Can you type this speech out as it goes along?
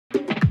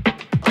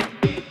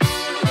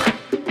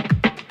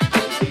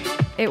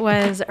It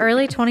was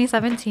early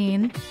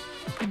 2017.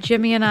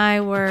 Jimmy and I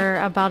were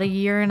about a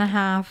year and a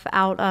half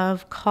out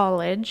of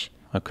college,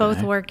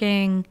 both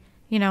working,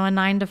 a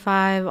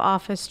 9-to-5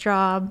 office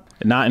job.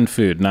 Not in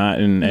food, not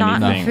in anything.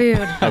 Not in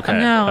food. Okay.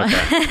 No.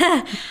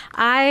 Okay.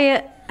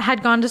 I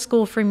had gone to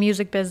school for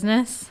music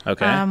business,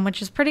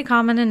 which is pretty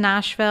common in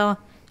Nashville.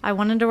 I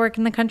wanted to work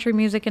in the country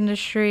music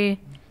industry.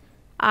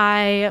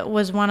 I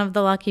was one of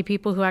the lucky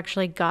people who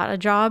actually got a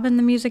job in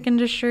the music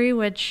industry,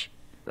 which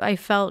I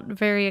felt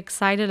very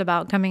excited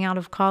about coming out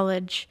of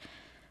college.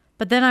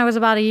 But then I was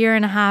about a year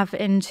and a half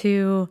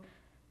into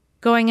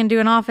going into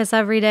an office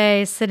every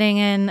day, sitting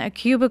in a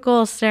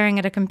cubicle, staring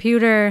at a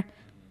computer,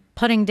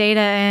 putting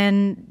data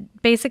in,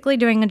 basically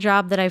doing a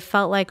job that I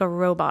felt like a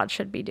robot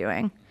should be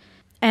doing.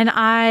 And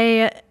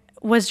I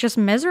was just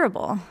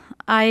miserable.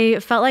 I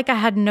felt like I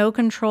had no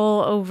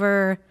control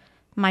over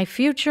my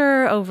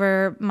future,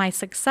 over my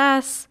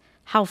success,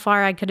 how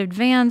far I could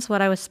advance,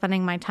 what I was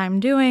spending my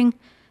time doing.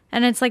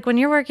 And it's like when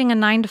you're working a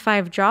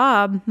 9-to-5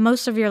 job,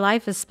 most of your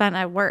life is spent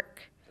at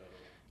work.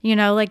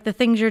 Like the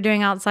things you're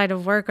doing outside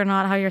of work are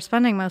not how you're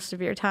spending most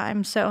of your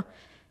time. So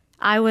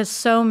I was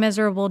so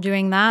miserable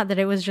doing that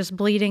it was just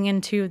bleeding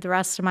into the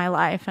rest of my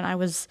life. And I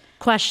was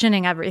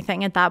questioning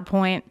everything at that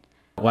point.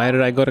 Why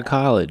did I go to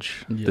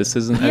college? Yeah. This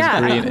isn't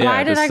as green.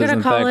 Why did I go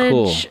to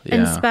college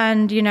and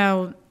spend,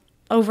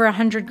 over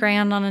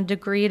 $100,000 on a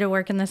degree to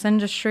work in this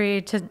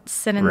industry, to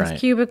sit in this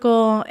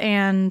cubicle?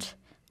 And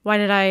why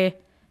did I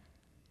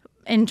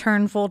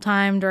intern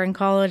full-time during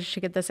college to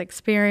get this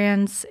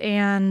experience?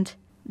 And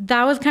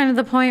that was kind of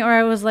the point where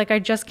I was like, I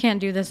just can't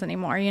do this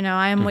anymore.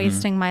 I am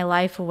wasting my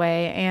life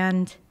away.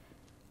 And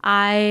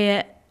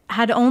I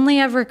had only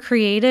ever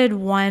created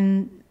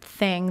one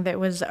thing that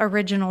was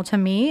original to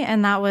me,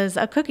 and that was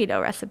a cookie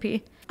dough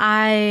recipe.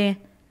 I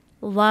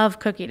love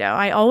cookie dough.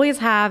 I always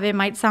have. It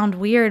might sound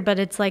weird, but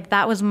it's like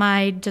that was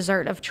my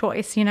dessert of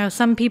choice.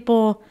 Some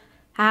people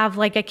have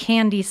like a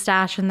candy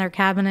stash in their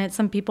cabinet.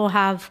 Some people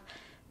have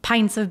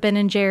pints of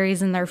Ben &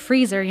 Jerry's in their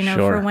freezer,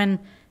 for when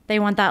they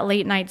want that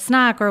late night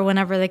snack or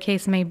whenever the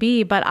case may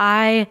be. But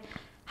I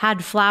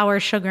had flour,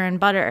 sugar, and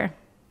butter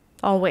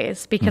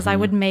always, because I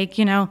would make,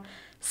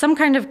 some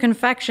kind of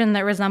confection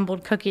that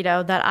resembled cookie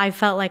dough that I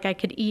felt like I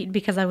could eat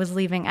because I was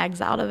leaving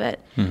eggs out of it.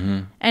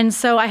 And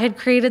so I had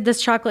created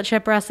this chocolate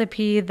chip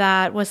recipe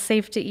that was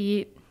safe to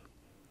eat.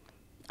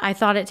 I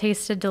thought it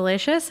tasted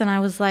delicious, and I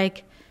was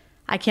like,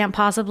 I can't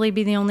possibly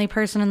be the only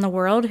person in the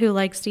world who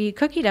likes to eat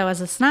cookie dough as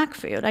a snack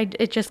food.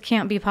 It just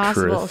can't be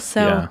possible.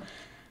 So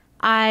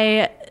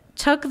I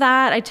took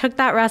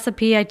that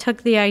recipe, I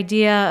took the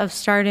idea of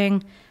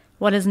starting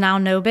what is now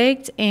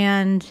NoBaked,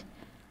 and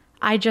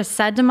I just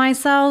said to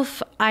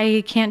myself,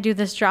 I can't do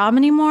this job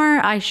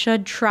anymore. I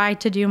should try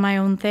to do my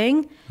own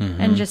thing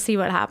and just see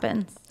what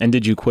happens. And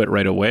did you quit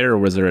right away, or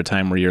was there a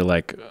time where you're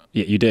like,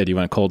 you did, you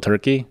went cold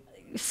turkey?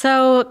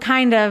 So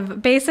kind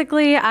of.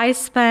 Basically, I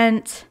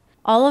spent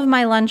all of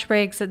my lunch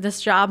breaks at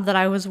this job that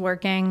I was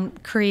working,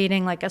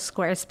 creating like a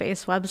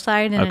Squarespace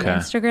website and an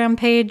Instagram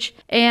page.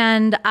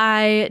 And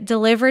I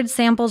delivered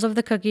samples of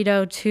the cookie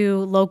dough to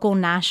local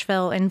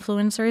Nashville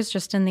influencers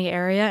just in the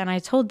area. And I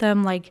told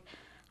them, like,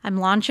 I'm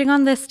launching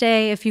on this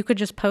day. If you could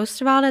just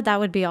post about it, that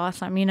would be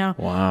awesome.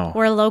 Wow.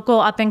 We're a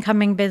local up and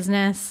coming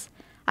business.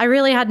 I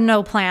really had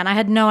no plan. I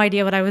had no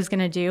idea what I was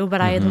going to do,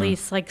 but I at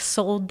least like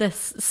sold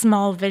this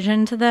small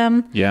vision to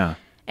them. Yeah.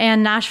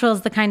 And Nashville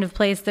is the kind of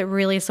place that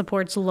really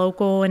supports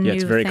local and new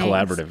things. Yeah, it's very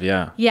collaborative,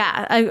 yeah.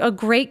 Yeah, a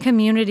great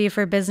community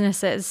for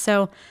businesses.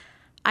 So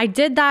I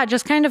did that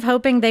just kind of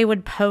hoping they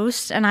would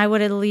post and I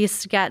would at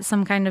least get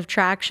some kind of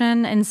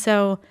traction. And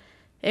so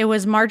it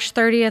was March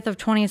 30th of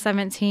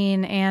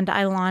 2017, and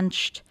I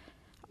launched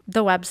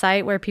the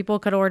website where people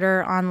could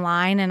order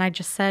online. And I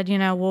just said,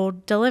 we'll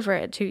deliver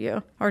it to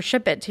you or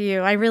ship it to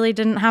you. I really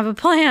didn't have a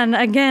plan.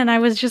 Again, I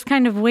was just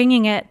kind of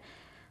winging it.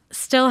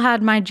 Still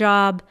had my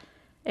job.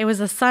 It was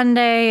a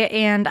Sunday,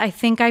 and I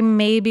think I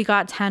maybe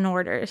got 10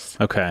 orders.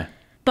 Okay.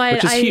 But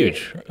which is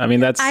huge. I mean,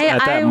 that's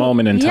at that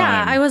moment in time.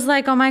 Yeah, I was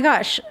like, oh my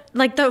gosh.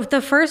 Like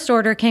the first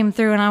order came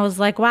through, and I was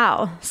like,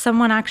 wow,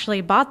 someone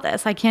actually bought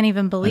this. I can't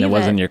even believe it. And it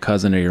wasn't your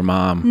cousin or your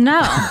mom.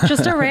 No,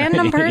 just a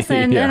random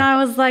person. And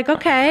I was like,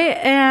 okay.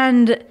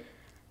 And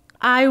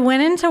I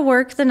went into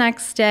work the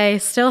next day,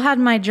 still had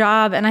my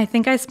job, and I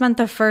think I spent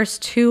the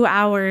first 2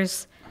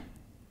 hours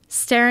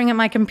staring at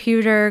my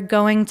computer,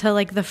 going to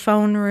like the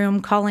phone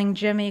room, calling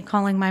Jimmy,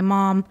 calling my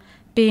mom,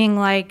 being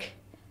like,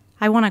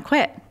 I want to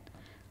quit.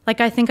 Like,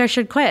 I think I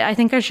should quit. I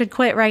think I should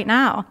quit right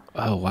now.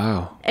 Oh,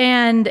 wow.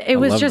 And it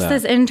was just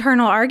this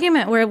internal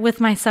argument with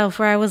myself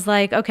where I was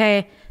like,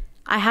 okay,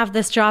 I have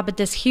this job at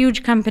this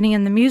huge company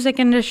in the music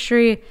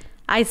industry.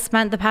 I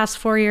spent the past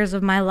 4 years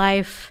of my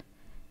life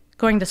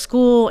going to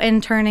school,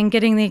 interning,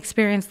 getting the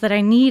experience that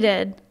I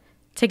needed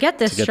to get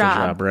this job.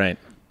 The job, right.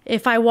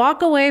 If I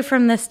walk away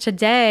from this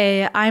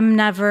today, I'm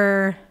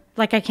never,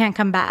 like, I can't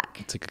come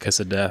back. It's like a kiss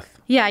of death.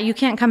 Yeah, you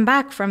can't come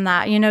back from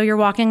that. You're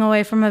walking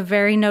away from a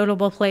very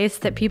notable place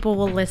that people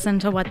will listen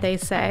to what they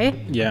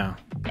say. Yeah.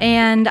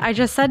 And I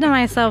just said to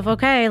myself,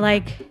 okay,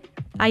 like,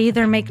 I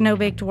either make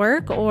NoBaked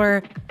work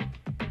or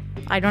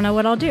I don't know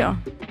what I'll do.